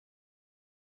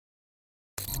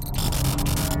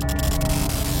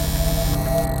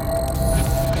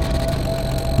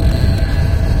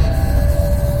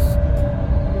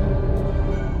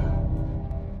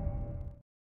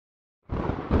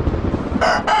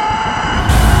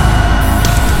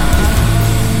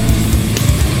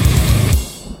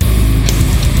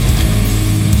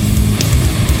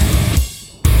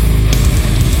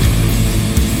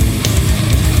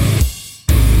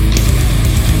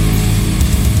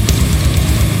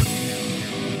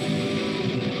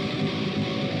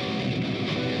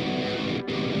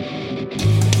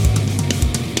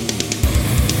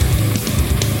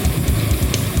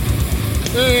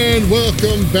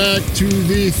Welcome back to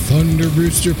the Thunder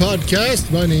Rooster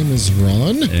podcast. My name is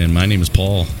Ron. And my name is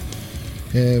Paul.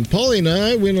 And Paulie and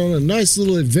I went on a nice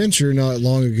little adventure not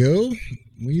long ago.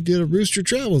 We did a Rooster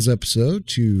Travels episode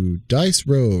to Dice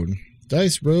Road.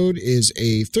 Dice Road is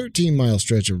a 13-mile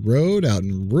stretch of road out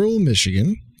in rural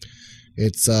Michigan.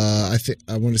 It's, I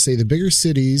want to say the bigger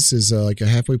cities is like a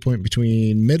halfway point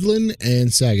between Midland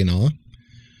and Saginaw.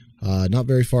 Not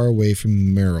very far away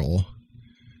from Merrill.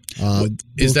 We'll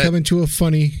come into a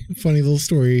funny little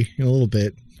story in a little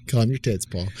bit. Calm your tits,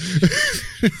 Paul.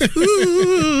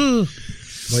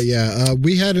 But yeah,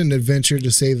 we had an adventure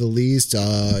to say the least.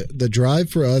 The drive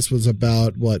for us was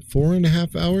about,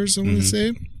 4.5 hours, I want to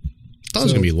say? I thought it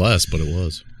was going to be less, but it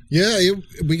was. Yeah,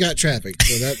 we got traffic,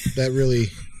 so that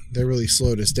really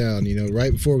slowed us down. You know,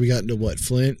 right before we got into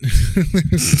Flint?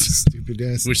 Stupid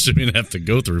ass. We shouldn't even have to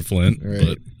go through Flint.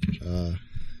 Right. But.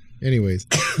 Anyways.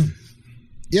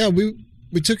 Yeah, we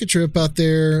took a trip out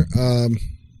there.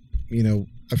 You know,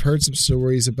 I've heard some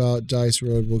stories about Dice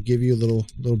Road. We'll give you a little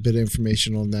bit of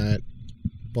information on that.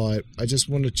 But I just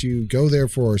wanted to go there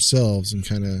for ourselves and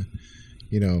kind of,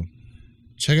 you know,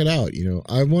 check it out. You know,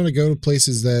 I want to go to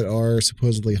places that are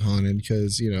supposedly haunted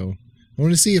because, you know, I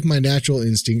want to see if my natural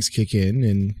instincts kick in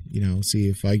and, you know, see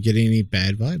if I get any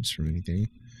bad vibes from anything.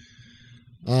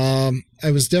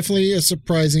 It was definitely a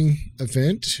surprising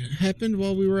event happened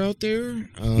while we were out there.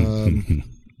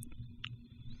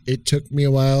 It took me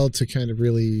a while to kind of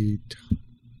really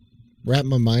wrap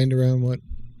my mind around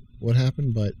what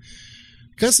happened, but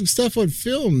got some stuff on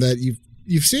film that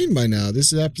you've seen by now.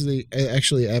 This is actually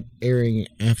airing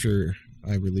after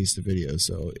I released the video,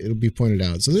 so it'll be pointed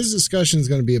out. So this discussion is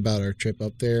going to be about our trip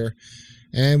up there,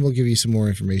 and we'll give you some more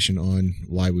information on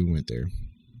why we went there.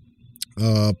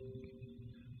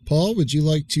 Paul, would you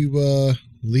like to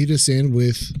lead us in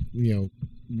with, you know,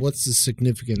 what's the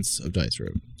significance of Dice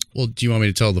Road? Well, do you want me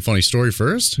to tell the funny story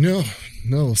first? No,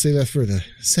 we'll save that for the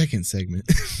second segment.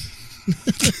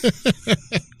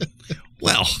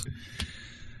 Well,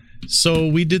 so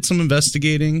we did some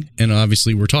investigating, and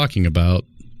obviously we're talking about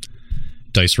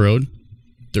Dice Road,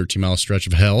 13-mile stretch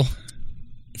of hell,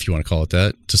 if you want to call it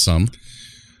that, to some.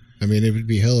 I mean, it would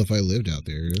be hell if I lived out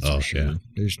there. That's for sure. Yeah.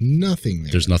 There's nothing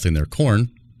there. There's nothing there.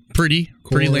 Corn. Pretty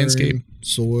landscape.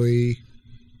 Soy.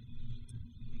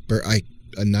 I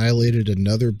annihilated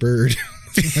another bird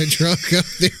with my truck up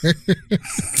there.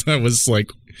 That was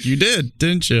like, you did,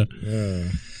 didn't you?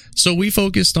 So we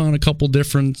focused on a couple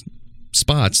different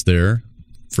spots there.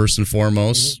 First and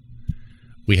foremost,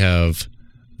 we have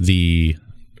the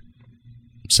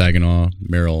Saginaw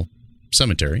Merrill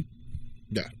Cemetery.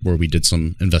 Yeah. Where we did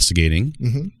some investigating.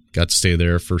 Mm-hmm. Got to stay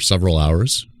there for several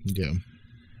hours. Yeah.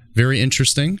 Very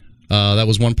interesting. That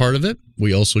was one part of it.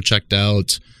 We also checked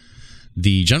out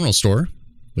the general store,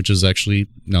 which is actually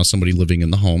now somebody living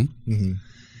in the home. Mm-hmm.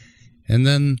 And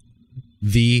then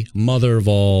the mother of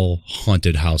all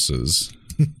haunted houses,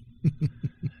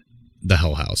 the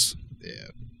Hell House.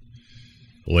 Yeah.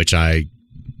 Which I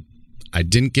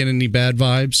didn't get any bad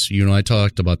vibes. You know, I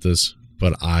talked about this,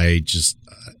 but I just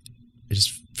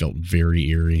felt very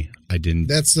eerie. I didn't.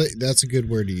 That's a good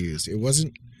word to use. It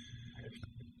wasn't.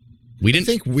 We didn't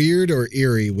I think weird or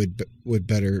eerie would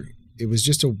better. It was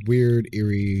just a weird,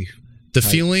 eerie. The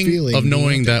feeling of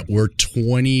knowing that we're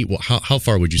 20. Well, how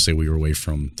far would you say we were away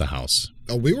from the house?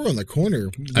 Oh, we were on the corner.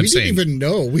 We didn't even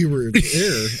know we were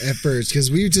there at first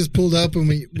because we just pulled up and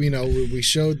we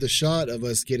showed the shot of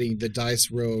us getting the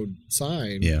Dice Road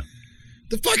sign. Yeah.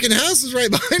 The fucking house is right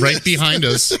behind us. Right behind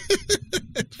us.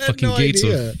 Fucking gates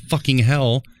of fucking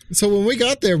hell. So when we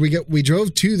got there, we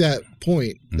drove to that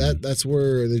point. Mm-hmm. That's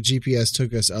where the GPS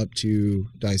took us up to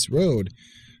Dice Road.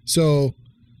 So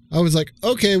I was like,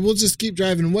 okay, we'll just keep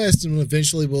driving west, and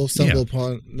eventually we'll stumble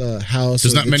upon the house.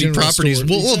 There's not many properties.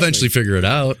 We'll eventually figure it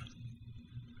out.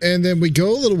 And then we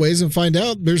go a little ways and find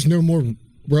out there's no more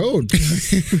road.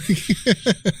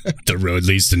 The road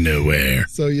leads to nowhere.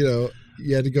 So, you know,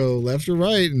 you had to go left or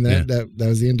right, and that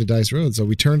was the end of Dice Road. So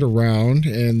we turned around,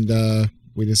 and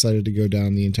we decided to go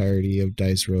down the entirety of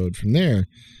Dice Road from there.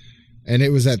 And it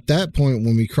was at that point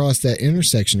when we crossed that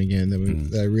intersection again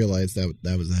that I realized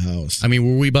that was the house. I mean,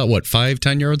 were we about,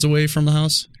 5-10 yards away from the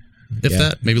house? If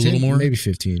that? Maybe 10, a little more? Maybe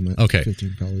 15. Okay.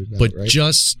 15 probably about, but right?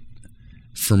 Just,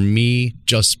 for me,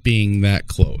 just being that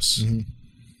close. Mm-hmm.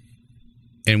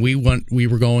 And we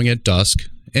were going at dusk,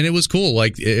 and it was cool.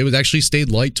 Like, it was actually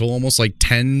stayed light till almost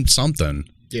 10-something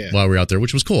while we were out there,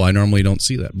 which was cool. I normally don't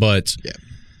see that. But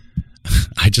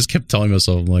I just kept telling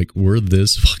myself, we're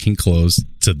this fucking close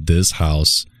to this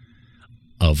house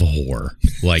of horror.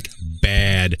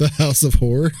 Bad. The house of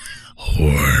horror?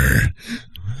 Horror.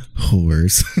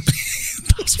 Whores.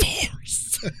 House of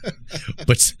Horrors.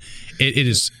 But it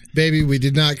is. Baby, we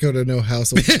did not go to no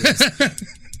House of Horrors.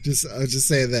 I'll just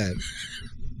say that.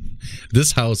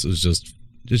 This house is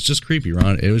just creepy,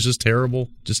 Ron. It was just terrible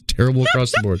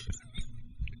across the board.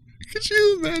 Could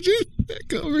you imagine that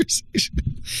conversation?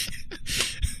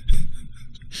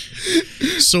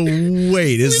 So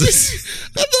wait, is this?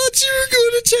 I thought you were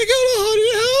going to check out a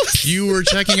haunted house. You were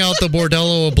checking out the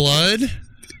Bordello of Blood?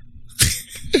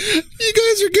 You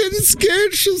guys are getting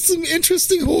scared. Show some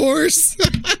interesting horrors.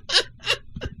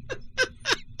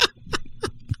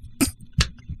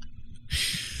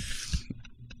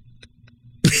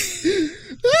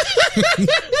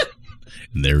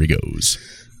 And there he goes.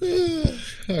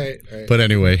 All right. But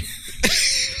anyway.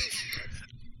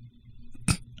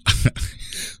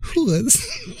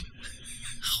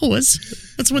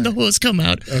 Hose. That's when the hose come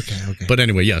out. Okay. But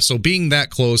anyway, yeah. So being that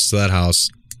close to that house,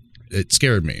 it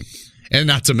scared me. And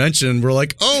not to mention, we're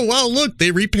like, oh, wow, look,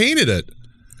 they repainted it.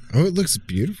 Oh, it looks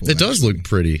beautiful. It does look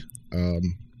pretty.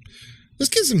 Let's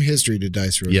get some history to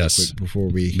Dice Road real quick before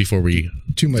we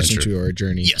too much venture into our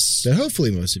journey. Yes. That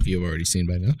hopefully most of you have already seen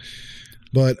by now.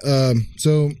 But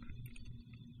so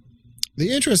the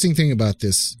interesting thing about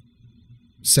this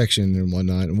section and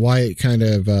whatnot, and why it kind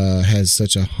of has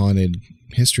such a haunted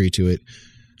history to it,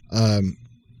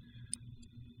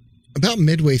 about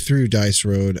midway through Dice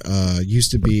Road used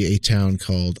to be a town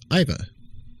called Iva.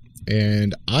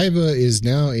 And Iva is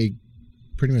now a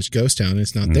pretty much ghost town.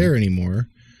 It's not there anymore.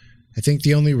 I think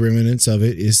the only remnants of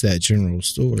it is that general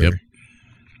store. Yep.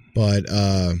 But,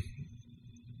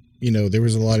 there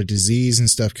was a lot of disease and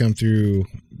stuff come through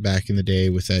back in the day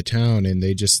with that town, and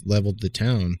they just leveled the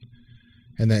town.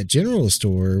 And that general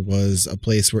store was a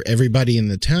place where everybody in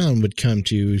the town would come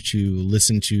to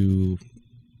listen to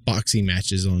boxing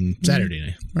matches on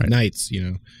Saturday nights,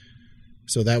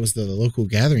 So that was the local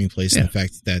gathering place. Yeah. In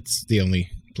fact, that's the only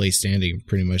place standing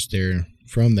pretty much there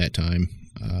from that time.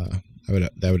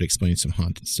 That would explain some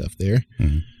haunted stuff there.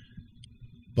 Mm-hmm.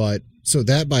 But so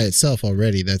that by itself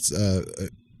already, that's a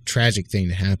tragic thing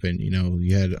to happen.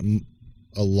 You had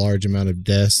a large amount of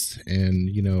deaths, and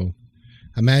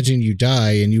imagine you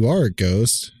die and you are a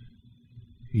ghost.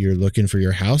 You're looking for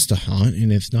your house to haunt,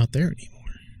 and it's not there anymore.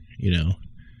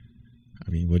 I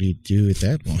mean, what do you do at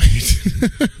that point?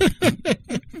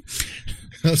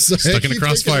 I'm sorry, stuck in a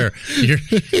crossfire.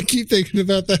 I keep thinking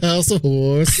about the House of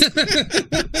Horrors.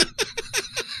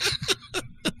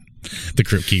 The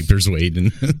Crypt Keeper's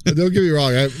waiting. Don't get me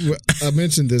wrong. I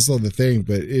mentioned this on the thing,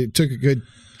 but it took a good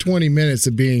 20 minutes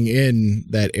of being in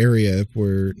that area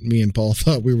where me and Paul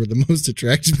thought we were the most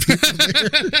attractive people there.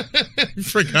 I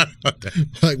forgot about that.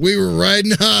 Like we were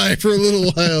riding high for a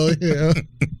little while,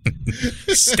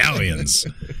 Stallions.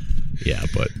 Yeah,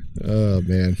 but oh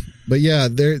man. But yeah,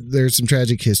 there's some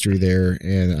tragic history there,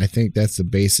 and I think that's the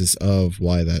basis of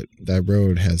why that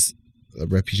road has a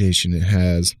reputation it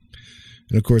has.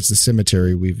 And of course, the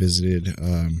cemetery we visited,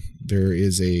 there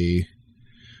is a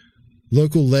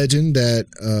local legend that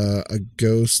a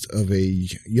ghost of a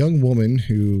young woman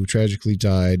who tragically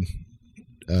died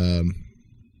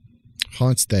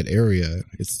haunts that area.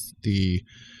 It's the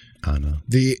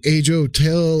age-old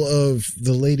tale of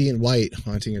the lady in white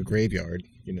haunting a graveyard.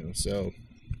 So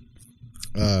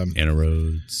Anna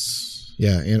Rhodes.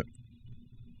 Yeah,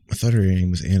 I thought her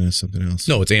name was Anna something else.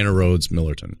 No, it's Anna Rhodes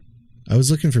Millerton. I was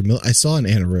looking for I saw an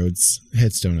Anna Rhodes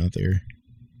headstone out there.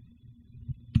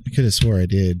 I could have swore I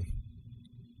did.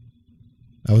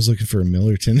 I was looking for a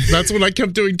Millerton. That's what I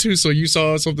kept doing too. So you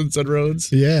saw something that said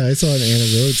Rhodes? Yeah, I saw an Anna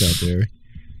Rhodes out there.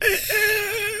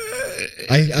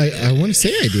 I want to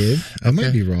say I did. I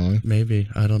might be wrong. Maybe.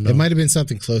 I don't know. It might have been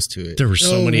something close to it. There were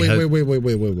so many.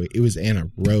 Wait. It was Anna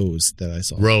Rose that I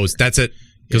saw. Rose. That's it.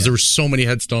 Because there were so many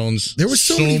headstones. There were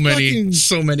so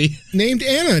many named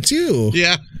Anna too.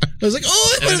 Yeah. I was like,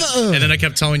 and then I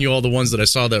kept telling you all the ones that I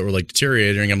saw that were like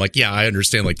deteriorating. I'm like, yeah, I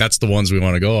understand. Like that's the ones we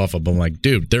want to go off of. But I'm like,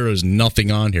 dude, there is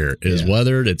nothing on here. It is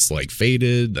weathered. It's like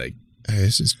faded. Like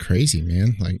this is crazy,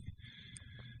 man. Like,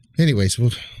 anyways,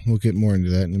 we'll get more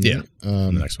into that in a minute.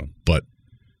 The next one, but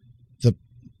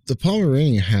the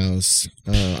Pomeranian house,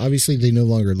 obviously they no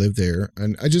longer live there.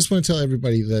 And I just want to tell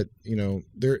everybody that,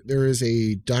 there is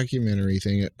a documentary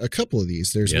thing, a couple of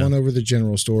these. There's one over the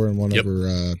general store and one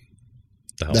over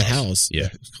the house. Yeah.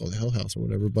 It's called the Hell House or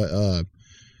whatever. But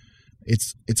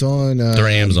it's on... they're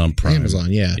Amazon Prime.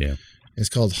 Amazon, yeah. It's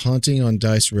called Haunting on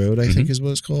Dice Road, I think is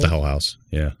what it's called. The Hell House,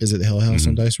 yeah. Is it the Hell House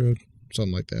on Dice Road?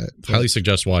 Something like that. Highly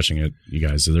suggest watching it, you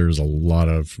guys. There's a lot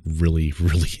of really,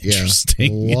 really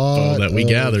interesting info that we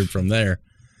gathered from there.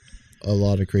 A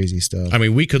lot of crazy stuff. I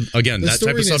mean, we could, again, that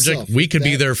type of subject, we could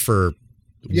be there for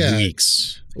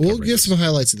weeks. We'll give some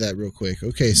highlights of that real quick.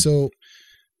 Okay, so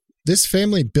this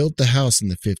family built the house in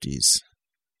the 50s,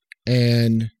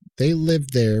 and they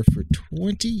lived there for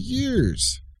 20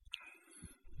 years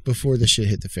before the shit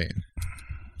hit the fan.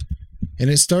 And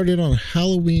it started on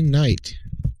Halloween night,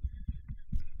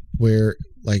 where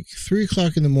like 3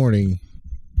 o'clock in the morning,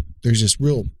 there's just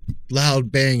real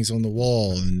loud bangs on the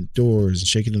wall and doors and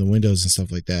shaking in the windows and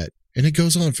stuff like that. And it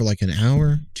goes on for like an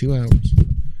hour, 2 hours.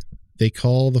 They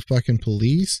call the fucking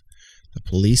police. The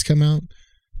police come out.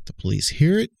 The police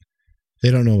hear it. They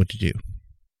don't know what to do.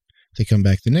 They come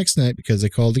back the next night because they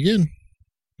called again.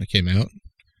 They came out.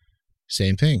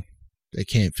 Same thing. They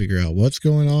can't figure out what's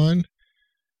going on.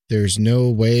 There's no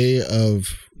way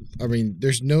of,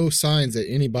 there's no signs that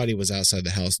anybody was outside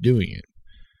the house doing it.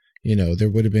 You know, there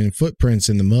would have been footprints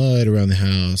in the mud around the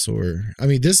house, or,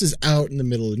 this is out in the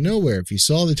middle of nowhere. If you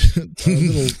saw the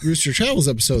little Rooster Travels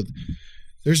episode,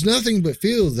 there's nothing but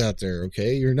fields out there,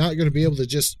 okay? You're not going to be able to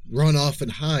just run off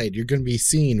and hide. You're going to be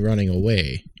seen running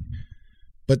away.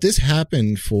 But this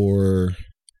happened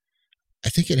I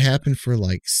think it happened for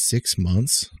like 6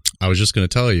 months. I was just going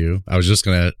to tell you. I was just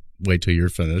going to wait till you're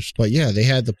finished. But yeah, they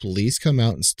had the police come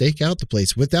out and stake out the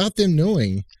place without them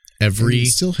knowing. Every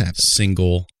still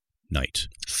single night.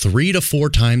 3 to 4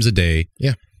 times a day.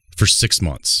 Yeah. For 6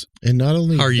 months. And not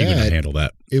only How are you going to handle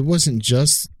that? It wasn't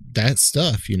just that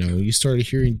stuff, you started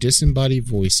hearing disembodied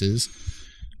voices,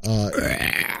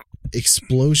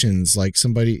 explosions, like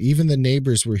even the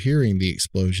neighbors were hearing the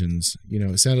explosions.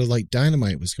 It sounded like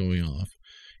dynamite was going off,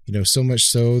 so much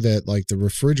so that like the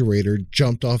refrigerator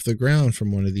jumped off the ground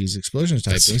from one of these explosions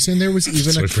type things. And there was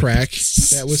even a crack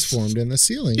that was formed in the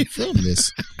ceiling from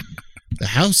this. The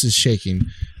house is shaking.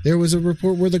 There was a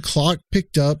report where the clock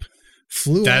picked up,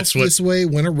 flew off this way,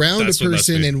 went around a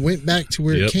person and went back to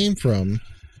where it came from.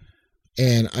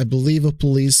 And I believe a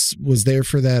police was there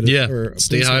for that. Yeah,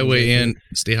 State Highway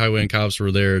and cops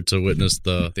were there to witness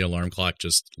the alarm clock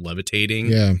just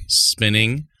levitating,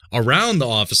 spinning around the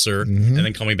officer, and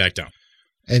then coming back down.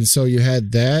 And so you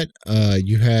had that.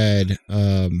 You had.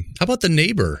 How about the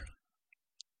neighbor?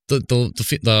 I'll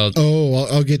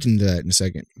get into that in a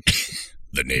second.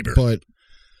 The neighbor. But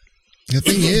the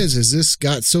thing is this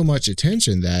got so much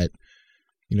attention that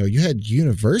you had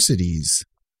universities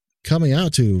coming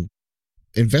out to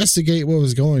investigate what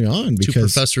was going on, because 2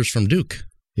 professors from Duke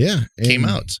came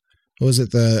out. Was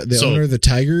it the owner of the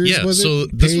Tigers? Yeah, was so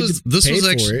it?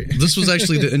 This was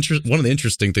actually one of the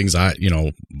interesting things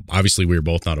obviously we were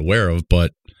both not aware of,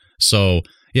 but so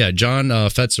yeah, John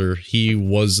Fetzer, he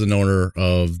was an owner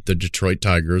of the Detroit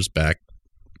Tigers back,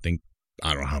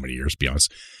 I don't know how many years, to be honest.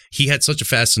 He had such a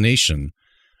fascination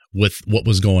with what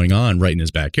was going on right in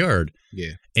his backyard.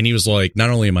 Yeah. And he was like, not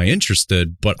only am I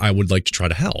interested, but I would like to try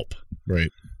to help. Right.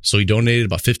 So he donated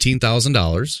about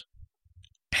 $15,000,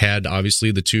 had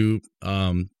obviously the two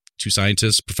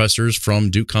scientists, professors from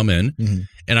Duke come in. Mm-hmm.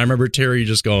 And I remember Terry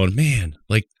just going, man,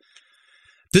 like,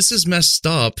 this is messed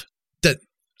up that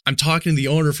I'm talking to the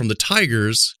owner from the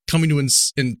Tigers coming to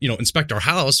inspect our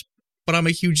house, but I'm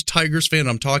a huge Tigers fan.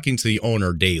 I'm talking to the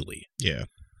owner daily. Yeah.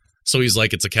 So he's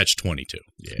like, it's a catch-22.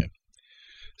 Yeah.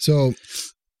 So,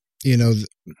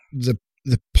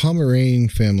 the Pomeranian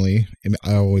family,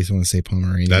 I always want to say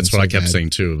Pomeranian. That's what I kept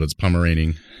saying too. It's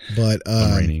Pomeranian. But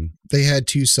they had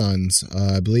 2 sons.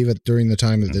 I believe during the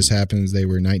time that this happens, they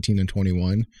were 19 and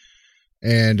 21.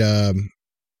 And,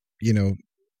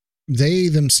 they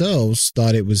themselves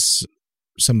thought it was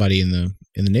somebody in the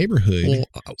neighborhood. Well,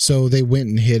 so they went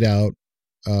and hid out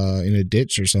in a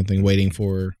ditch or something, waiting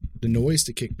for the noise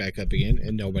to kick back up again,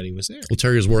 and nobody was there. Well,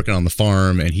 Terry was working on the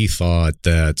farm, and he thought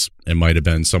that it might have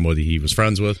been somebody he was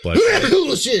friends with. Bless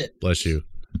you.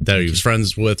 That he was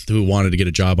friends with, who wanted to get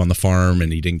a job on the farm,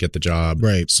 and he didn't get the job.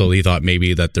 Right. So he thought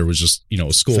maybe that there was just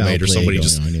a schoolmate or somebody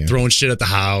just throwing shit at the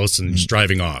house and just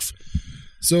driving off.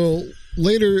 So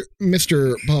later,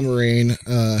 Mr. Pomeranian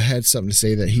had something to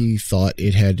say that he thought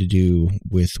it had to do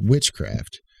with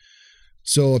witchcraft.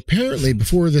 So apparently,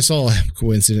 before this all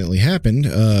coincidentally happened,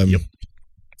 a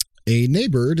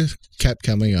neighbor kept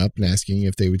coming up and asking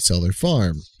if they would sell their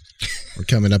farm. Or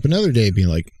coming up another day being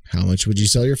like, how much would you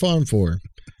sell your farm for?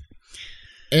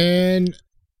 And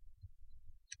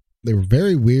they were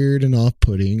very weird and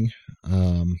off-putting.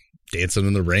 Dancing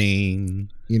in the rain.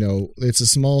 It's a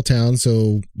small town,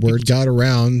 so word got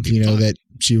around, that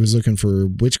she was looking for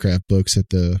witchcraft books at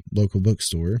the local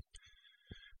bookstore.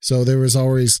 So there was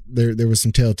always there was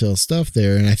some telltale stuff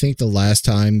there, and I think the last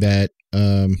time that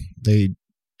they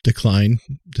declined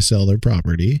to sell their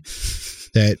property,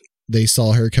 that they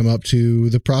saw her come up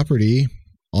to the property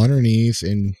on her knees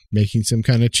and making some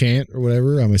kind of chant or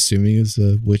whatever. I'm assuming it's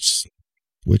the witch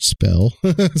witch spell.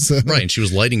 So, right, and she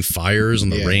was lighting fires in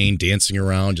the rain, dancing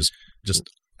around, just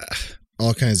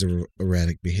all kinds of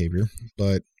erratic behavior.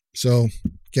 But so,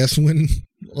 guess when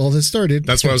all this started?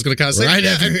 That's what I was going to kind of say. Right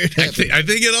after it happened. I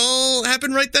think it all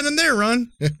happened right then and there,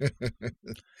 Ron.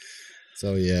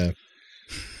 So yeah.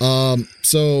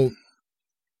 So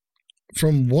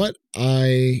from what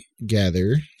I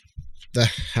gather, the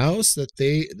house that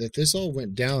this all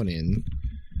went down in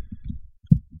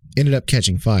ended up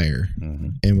catching fire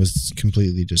and was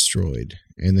completely destroyed.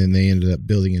 And then they ended up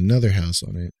building another house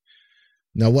on it.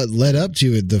 Now, what led up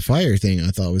to the fire thing I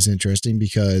thought was interesting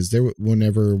because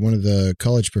whenever one of the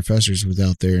college professors was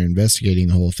out there investigating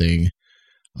the whole thing,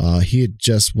 he had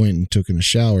just went and taken a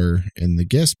shower in the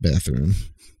guest bathroom.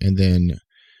 And then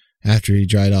after he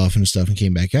dried off and stuff and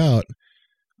came back out,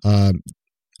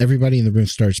 everybody in the room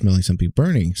started smelling something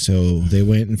burning. So they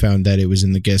went and found that it was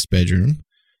in the guest bedroom.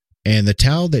 And the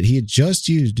towel that he had just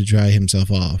used to dry himself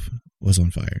off was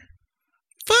on fire.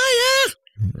 Fire!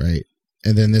 Right.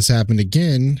 And then this happened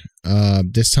again.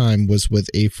 This time was with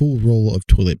a full roll of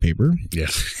toilet paper. Yeah.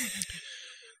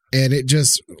 And it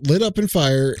just lit up in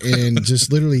fire and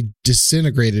just literally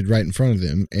disintegrated right in front of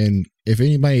them. And if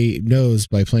anybody knows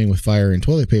by playing with fire and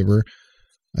toilet paper,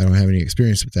 I don't have any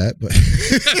experience with that, but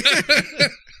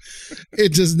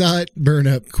it does not burn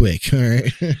up quick. All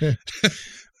right.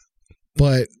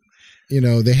 But,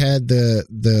 they had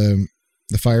the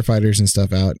firefighters and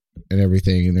stuff out and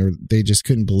everything, and they just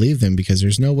couldn't believe them because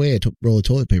there's no way a roll of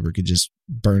toilet paper could just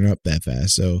burn up that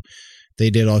fast. So they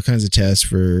did all kinds of tests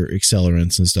for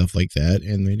accelerants and stuff like that,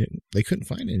 and they couldn't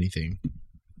find anything.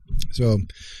 So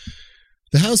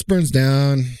the house burns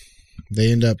down.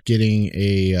 They end up getting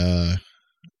a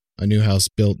new house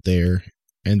built there,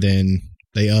 and then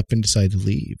they up and decide to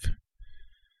leave.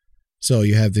 So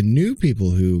you have the new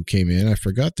people who came in. I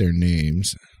forgot their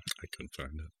names. I couldn't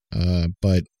find it.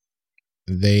 But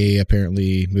they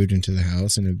apparently moved into the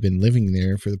house and have been living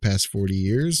there for the past 40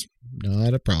 years.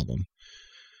 Not a problem.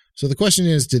 So the question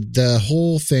is, did the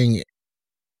whole thing,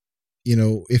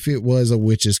 if it was a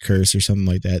witch's curse or something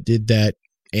like that, did that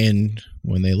end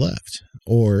when they left?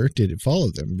 Or did it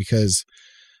follow them? Because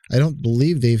I don't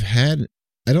believe I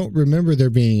don't remember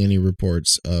there being any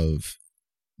reports of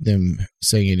them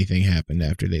saying anything happened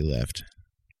after they left.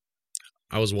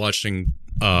 I was watching,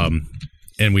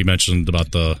 and we mentioned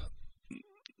about the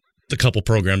couple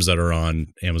programs that are on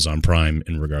Amazon Prime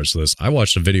in regards to this. I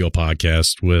watched a video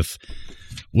podcast with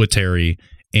Terry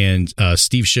and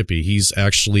Steve Shippey. He's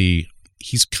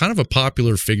kind of a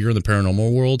popular figure in the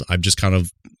paranormal world. I've just kind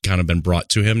of been brought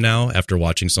to him now after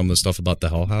watching some of the stuff about the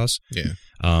Hell House. Yeah.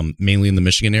 Mainly in the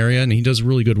Michigan area, and he does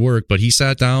really good work. But he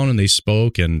sat down and they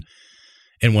spoke and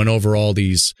went over all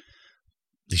these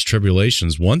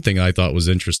tribulations. One thing I thought was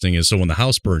interesting is, so when the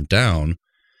house burned down,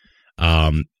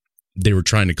 they were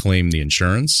trying to claim the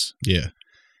insurance. Yeah.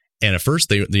 And at first,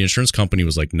 the insurance company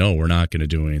was like, no, we're not going to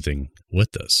do anything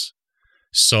with this.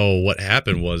 So what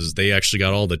happened was they actually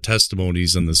got all the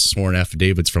testimonies and the sworn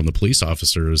affidavits from the police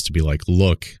officers to be like,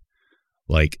 look,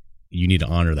 like, you need to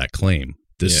honor that claim.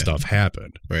 This stuff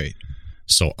happened. Right.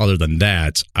 So other than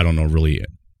that, I don't know really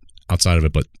outside of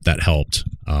it, but that helped.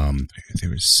 There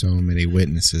were so many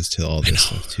witnesses to all this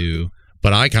stuff too.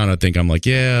 But I kind of think I'm like,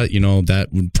 that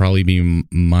would probably be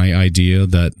my idea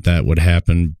that would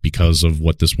happen because of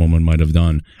what this woman might have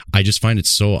done. I just find it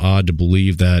so odd to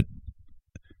believe that,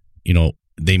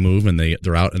 they move and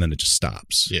they're out and then it just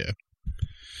stops. Yeah.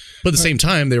 But at the same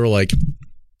time, they were like,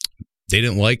 they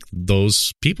didn't like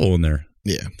those people in there.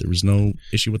 Yeah. There was no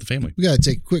issue with the family. We got to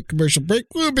take a quick commercial break.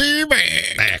 We'll be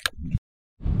back.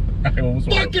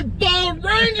 Fucking Bald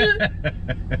Ranger!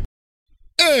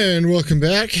 And welcome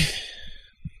back.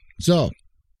 So,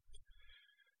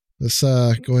 let's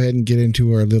go ahead and get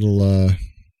into our little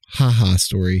ha-ha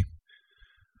story.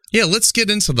 Yeah, let's get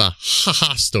into the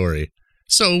ha-ha story.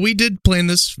 So, we did plan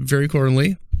this very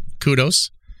accordingly. Kudos.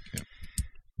 Yeah.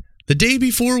 The day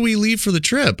before we leave for the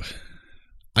trip,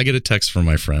 I get a text from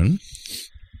my friend.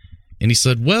 And he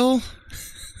said, well,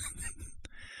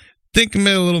 think I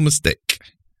made a little mistake.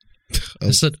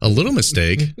 I said, a little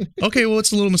mistake? Okay, well,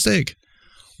 what's a little mistake?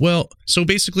 Well, so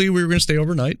basically we were going to stay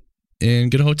overnight and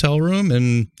get a hotel room.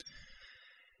 And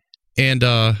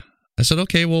I said,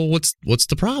 okay, well, what's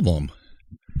the problem?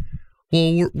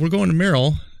 Well, we're going to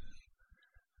Merrill.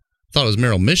 Thought it was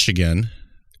Merrill, Michigan.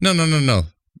 No.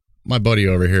 My buddy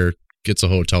over here gets a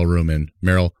hotel room in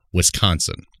Merrill,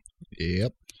 Wisconsin.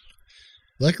 Yep.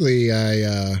 Luckily,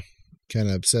 I kind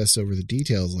of obsess over the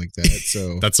details like that,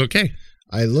 so that's okay.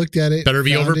 I looked at it. Better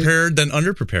be overprepared than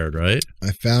underprepared, right?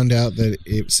 I found out that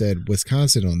it said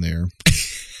Wisconsin on there.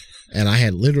 And I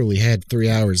had literally had 3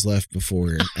 hours left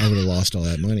before I would have lost all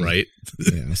that money. Right.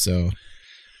 Yeah. So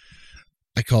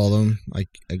I call them. I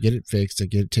get it fixed. I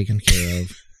get it taken care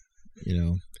of.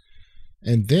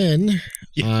 And then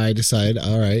I decided,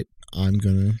 all right, I'm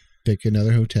gonna pick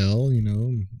another hotel.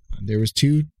 There was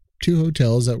two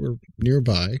hotels that were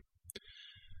nearby.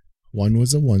 One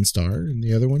was a 1-star and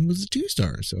the other one was a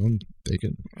 2-star. So I'm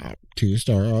thinking,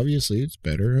 2-star, obviously it's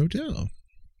better hotel.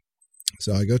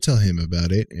 So I go tell him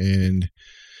about it, and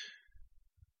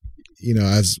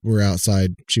as we're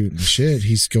outside shooting the shit,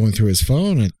 he's going through his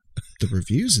phone at the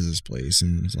reviews of this place,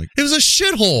 and it's like, it was a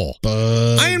shithole.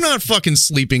 Bugs, I am not fucking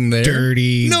sleeping there.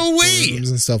 Dirty, no way.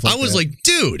 And stuff like I was that. like,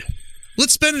 dude,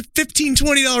 let's spend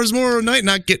 $15-$20 more a night and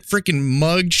not get freaking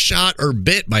mugged, shot, or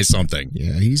bit by something.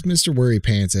 Yeah, he's Mr. Worry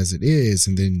Pants as it is,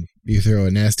 and then you throw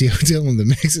a nasty hotel in the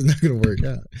mix, it's not going to work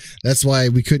out. That's why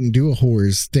we couldn't do a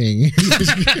whores thing.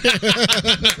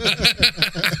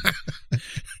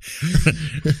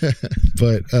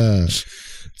 But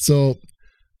so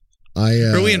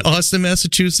are we in Austin,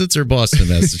 Massachusetts, or Boston,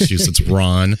 Massachusetts,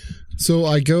 Ron? So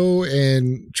I go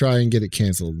and try and get it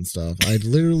canceled and stuff. I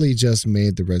literally just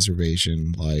made the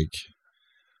reservation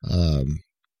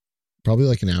probably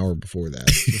like an hour before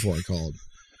I called.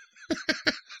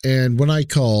 And when I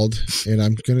called, and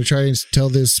I'm going to try and tell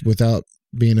this without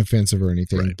being offensive or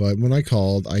anything, right. But when I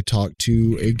called, I talked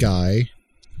to a guy,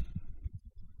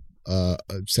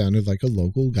 sounded like a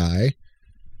local guy,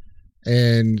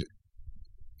 and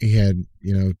he had,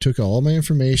 took all my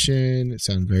information. It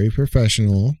sounded very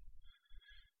professional.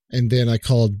 And then I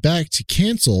called back to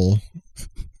cancel,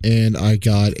 and I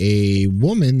got a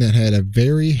woman that had a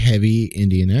very heavy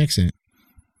Indian accent.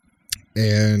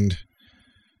 And,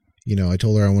 I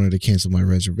told her I wanted to cancel my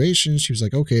reservation. She was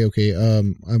like, okay.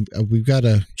 We've got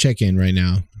to check in right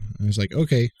now. I was like,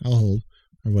 okay, I'll hold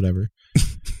or whatever.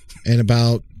 And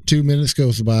about 2 minutes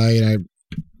goes by, and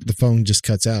the phone just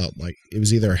cuts out. Like, it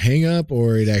was either a hang up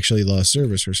or it actually lost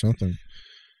service or something.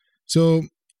 So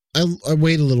I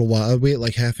wait a little while. I wait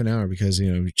like half an hour because,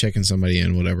 checking somebody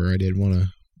in, whatever. I didn't want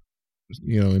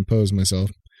to, impose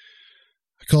myself.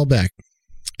 I call back,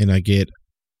 and I get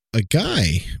a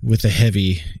guy with a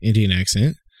heavy Indian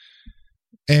accent.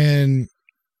 And,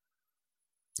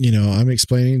 I'm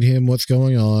explaining to him what's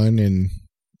going on. And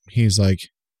he's like,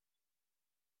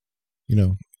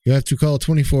 you have to call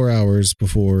 24 hours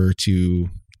before to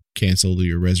cancel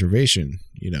your reservation,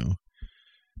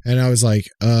 And I was like,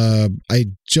 I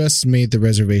just made the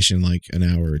reservation like an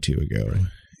hour or two ago.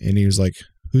 And he was like,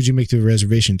 who'd you make the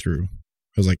reservation through?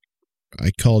 I was like,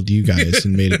 I called you guys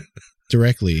and made it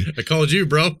directly. I called you,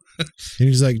 bro. And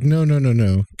he's like, no,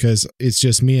 because it's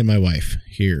just me and my wife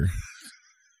here.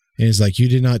 And he's like, you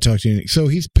did not talk to me. So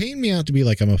he's painting me out to be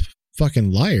like I'm a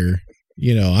fucking liar.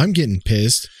 I'm getting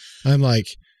pissed. I'm like,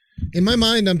 in my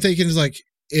mind, I'm thinking it's like,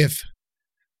 if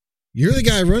you're the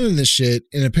guy running this shit,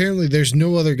 and apparently there's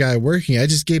no other guy working, I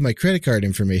just gave my credit card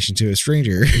information to a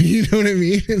stranger. You know what I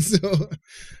mean? And so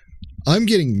I'm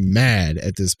getting mad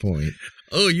at this point.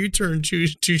 Oh, you turned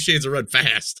two shades of red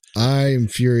fast. I'm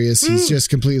furious. He's just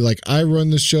completely like, I run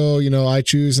the show, I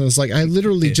choose. And it's like, I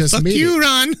literally just fuck made you, it.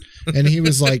 Ron. And he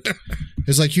was like,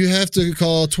 it's like, you have to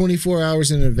call 24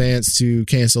 hours in advance to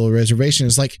cancel a reservation.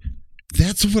 It's like,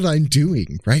 that's what I'm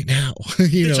doing right now.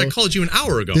 Bitch, I called you an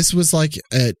hour ago. This was like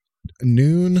at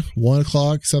noon, 1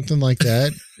 o'clock, something like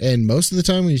that. And most of the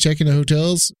time when you check into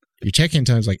hotels, your check-in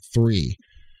time's like 3.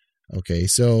 Okay,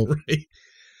 so right.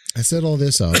 I set all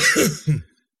this up.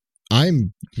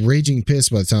 I'm raging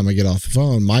pissed by the time I get off the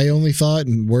phone. My only thought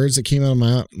and words that came out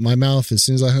of my mouth as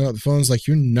soon as I hung up the phone is like,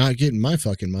 you're not getting my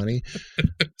fucking money.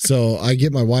 So I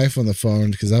get my wife on the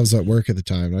phone because I was at work at the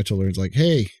time. And I told her, it's like,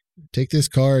 hey, take this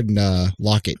card and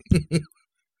lock it.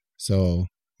 So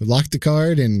we locked the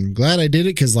card, and glad I did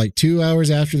it because like 2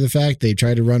 hours after the fact, they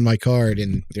tried to run my card,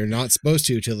 and they're not supposed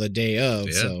to till the day of.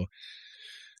 Yeah. So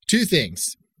 2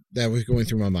 things that was going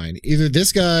through my mind. Either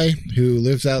this guy who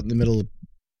lives out in the middle of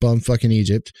bum fucking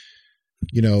Egypt,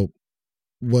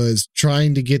 was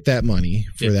trying to get that money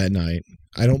for that night.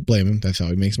 I don't blame him. That's how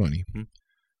he makes money.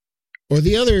 Mm-hmm. Or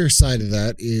the other side of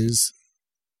that is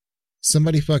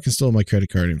somebody fucking stole my credit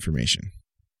card information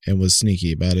and was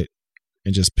sneaky about it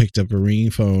and just picked up a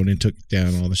ringing phone and took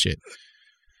down all the shit.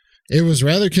 It was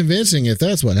rather convincing if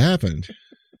that's what happened.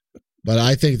 But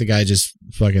I think the guy just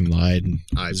fucking lied and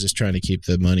was just trying to keep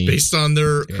the money. Based on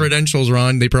their credentials,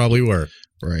 Ron, they probably were.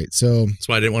 Right. So that's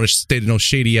why I didn't want to stay to no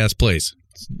shady ass place.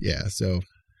 Yeah. So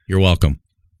you're welcome.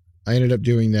 I ended up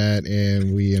doing that,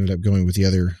 and we ended up going with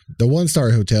the 1-star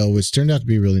hotel, which turned out to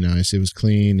be really nice. It was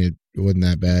clean. It wasn't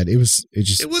that bad. It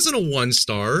wasn't a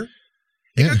 1-star.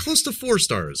 It got close to 4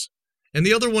 stars. And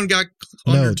the other one got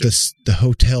no, the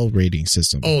hotel rating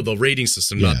system. Oh, the rating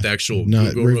system, not the actual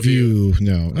not Google review.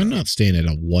 No, I'm not staying at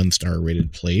a 1-star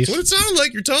rated place. What it sounded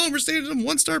like. You're telling we're staying at a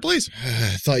 1-star place.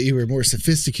 I thought you were more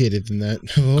sophisticated than that.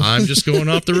 I'm just going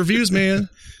off the reviews, man.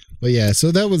 But yeah,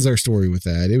 so that was our story with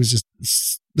that. It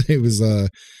was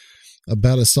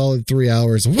about a solid 3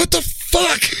 hours. What the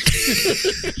fuck?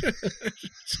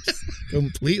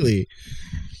 Completely.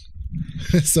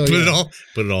 So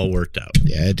but it all worked out.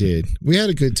 Yeah, it did. We had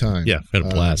a good time. Yeah, we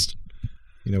had a blast.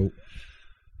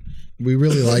 We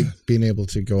really like being able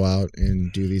to go out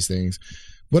and do these things.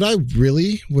 What I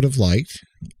really would have liked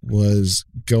was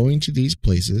going to these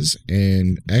places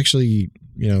and actually,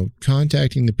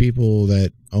 contacting the people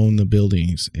that own the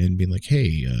buildings and being like,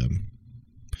 hey,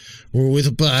 we're with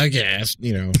a podcast.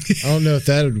 I don't know if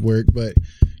that would work, but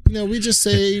we just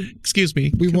say, excuse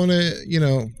me, we want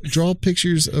to, draw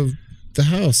pictures of the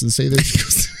house and say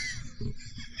there's.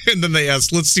 And then they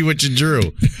ask, let's see what you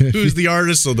drew. Who's the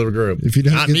artist of the group? If you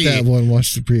don't get that one,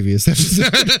 watch the previous episode.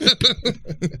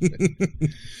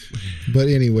 But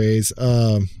anyways,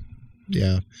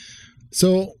 yeah.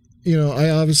 So,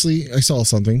 I saw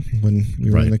something when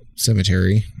we were in the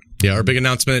cemetery. Yeah, our big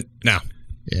announcement now.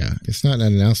 Yeah, it's not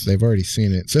an announcement. They've already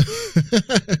seen it. So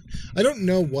I don't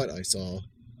know what I saw.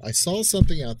 I saw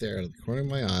something out there out of the corner of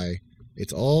my eye.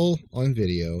 It's all on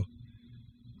video.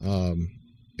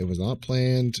 It was not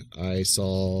planned. I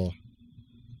saw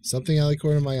something out of the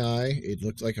corner of my eye. It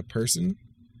looked like a person.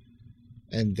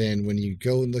 And then when you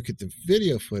go and look at the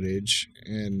video footage,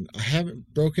 and I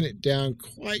haven't broken it down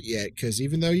quite yet, because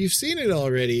even though you've seen it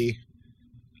already,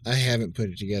 I haven't put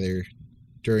it together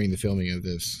during the filming of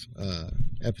this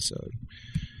episode.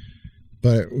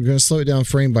 But we're going to slow it down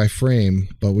frame by frame,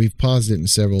 but we've paused it in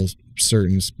several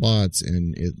certain spots,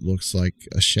 and it looks like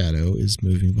a shadow is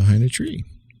moving behind a tree,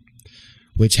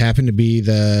 which happened to be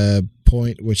the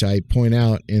point which I point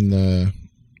out in the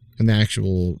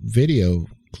actual video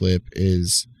clip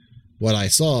is what I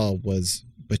saw was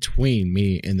between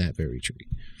me and that very tree.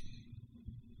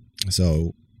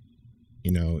 So,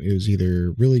 it was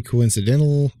either really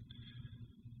coincidental,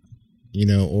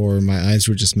 or my eyes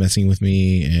were just messing with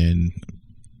me and,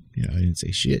 I didn't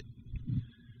say shit.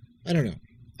 I don't know.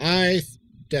 I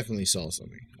definitely saw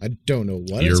something. I don't know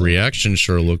what. Your reaction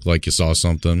sure looked like you saw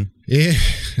something. Yeah,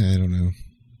 I don't know.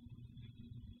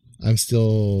 I'm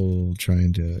still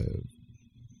trying to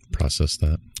process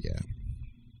that. Yeah.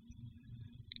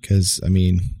 Because, I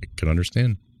can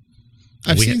understand.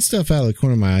 I've seen stuff out of the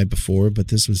corner of my eye before, but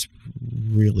this was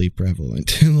really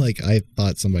prevalent. Like, I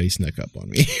thought somebody snuck up on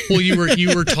me. Well,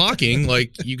 you were talking,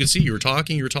 like, you could see you were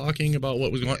talking about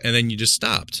what was going on, and then you just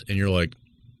stopped, and you're like,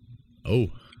 oh.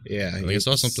 Yeah. I think I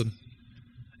saw something.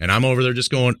 And I'm over there just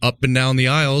going up and down the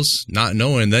aisles, not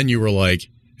knowing. Then you were like,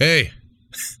 hey.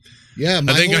 Yeah,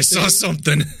 I think I saw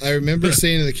something. I remember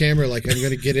saying to the camera, like, I'm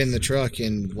going to get in the truck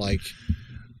and, like,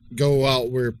 go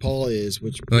out where Paul is,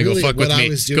 which really I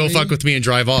was doing. Go fuck with me and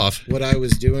drive off. What I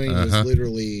was doing was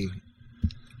literally,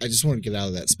 I just wanted to get out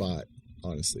of that spot,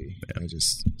 honestly. Yeah.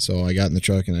 So I got in the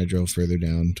truck and I drove further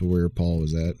down to where Paul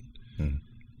was at.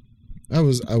 I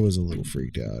was a little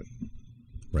freaked out.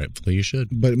 Rightfully you should.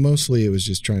 But mostly it was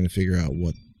just trying to figure out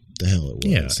what the hell it was.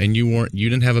 Yeah, and you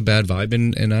didn't have a bad vibe,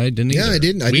 and I didn't either. Yeah, I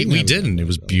didn't. We didn't. It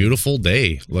was a beautiful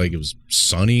day. Like, it was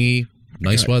sunny,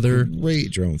 nice weather.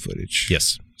 Great drone footage.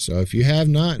 Yes. So if you have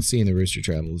not seen the Rooster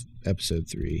Travels episode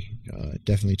 3,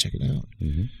 definitely check it out.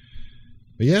 Mm-hmm.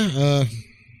 But yeah,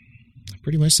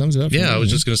 pretty much sums it up. Yeah, I was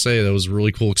just going to say that was a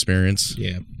really cool experience.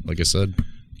 Yeah. Like I said.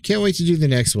 Can't wait to do the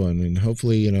next one, and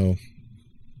hopefully,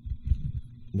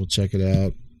 we'll check it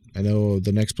out. I know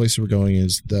the next place we're going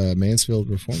is the Mansfield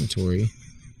Reformatory,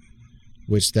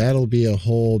 which that'll be a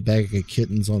whole bag of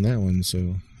kittens on that one,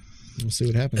 so we'll see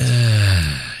what happens.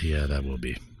 Yeah, that will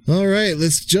be. All right,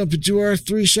 let's jump into our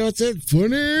 3 shots at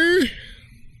funny.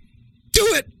 Do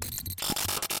it!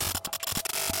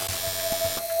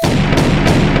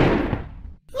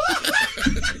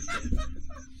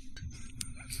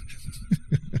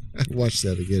 I watched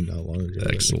that again not long ago.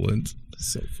 Excellent.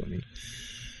 So funny.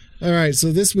 All right,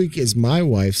 so this week is my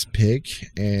wife's pick,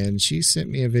 and she sent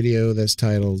me a video that's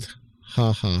titled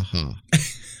 "Ha Ha Ha."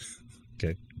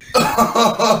 Okay. Oh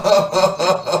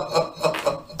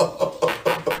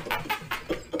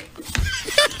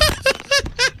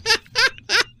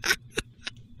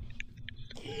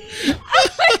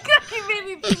my God, you made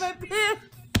me pee my pants.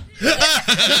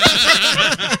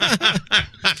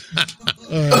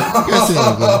 All right, you guys say it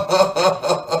again.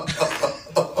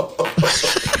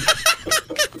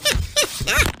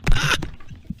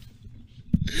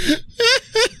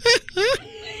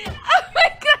 Oh my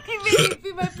God, you made me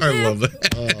pee my pants. I love that.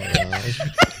 Oh, wow.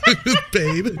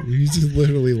 Babe. He just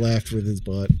literally laughed with his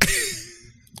butt.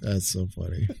 That's so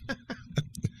funny.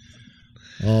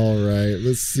 All right,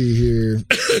 let's see here.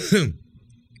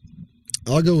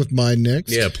 I'll go with mine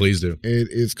next. Yeah, please do. It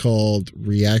is called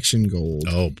Reaction Gold.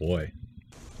 Oh, boy.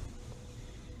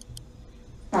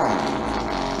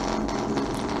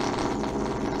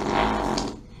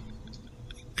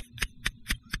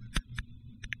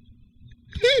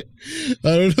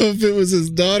 I don't know if it was his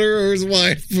daughter or his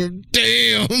wife, but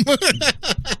damn.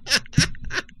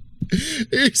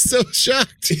 He's so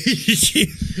shocked. He's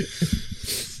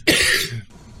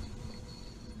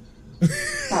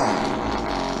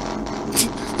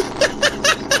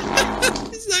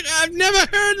like, I've never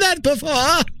heard that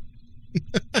before.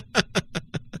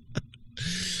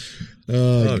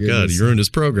 Oh God, you ruined his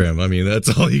program. I mean,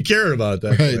 that's all he cared about at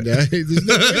that right point. now. There's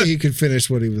no way he could finish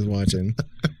what he was watching.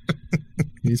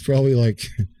 He's probably like,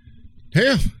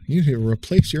 hell, you need to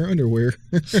replace your underwear.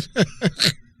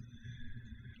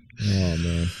 Oh,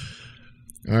 man.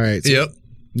 All right. So Yep.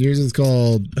 yours is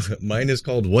called... Mine is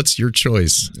called What's Your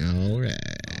Choice? All right.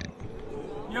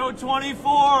 Yo,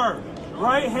 24.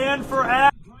 Right hand for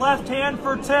ass, left hand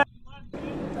for tits.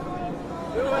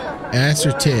 Ass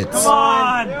or tits? Come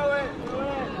on.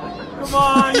 Come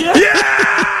on.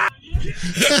 Yeah!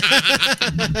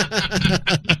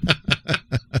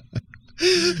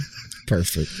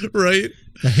 Perfect. Right?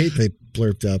 I hate they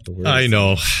blurped out the word. I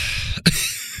know.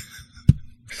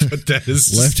 But that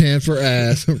is... Left hand for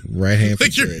ass, right hand for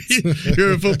Like tits. you're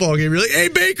in a football game. You're like, hey,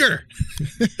 Baker.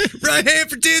 Right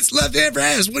hand for tits, left hand for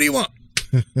ass. What do you want?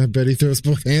 I bet he throws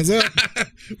both hands up.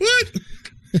 What?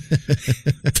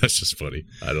 That's just funny.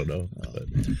 I don't know. But...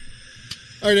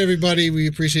 All right, everybody. We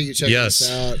appreciate you checking Yes.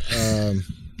 us out.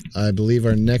 I believe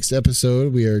our next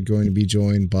episode, we are going to be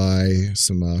joined by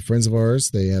some friends of ours.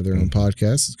 They have their own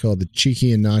podcast. It's called The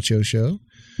Cheeky and Nacho Show.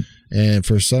 And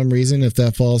for some reason, if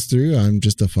that falls through, I'm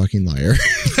just a fucking liar.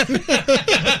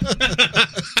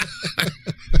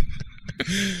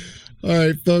 All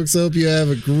right, folks. Hope you have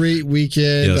a great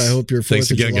weekend. Yes. I hope your 4th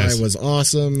Thanks of again, July guys. was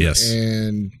awesome. Yes.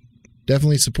 And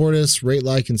definitely support us. Rate,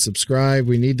 like, and subscribe.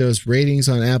 We need those ratings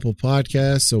on Apple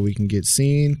Podcasts so we can get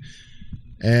seen.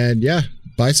 And yeah,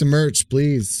 buy some merch,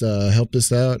 please. Help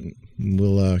us out.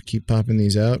 We'll keep popping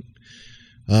these out.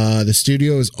 The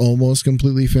studio is almost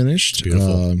completely finished.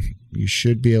 Beautiful. You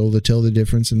should be able to tell the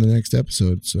difference in the next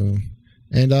episode. So,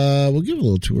 and we'll give a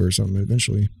little tour or something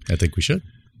eventually. I think we should.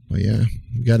 But yeah,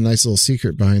 we got a nice little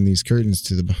secret behind these curtains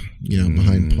to the,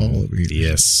 behind Paul over here.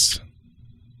 Yes.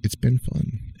 It's been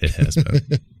fun. It has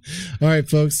been. All right,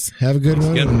 folks. Have a good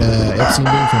one. Good. And Epstein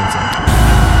being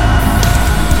canceled.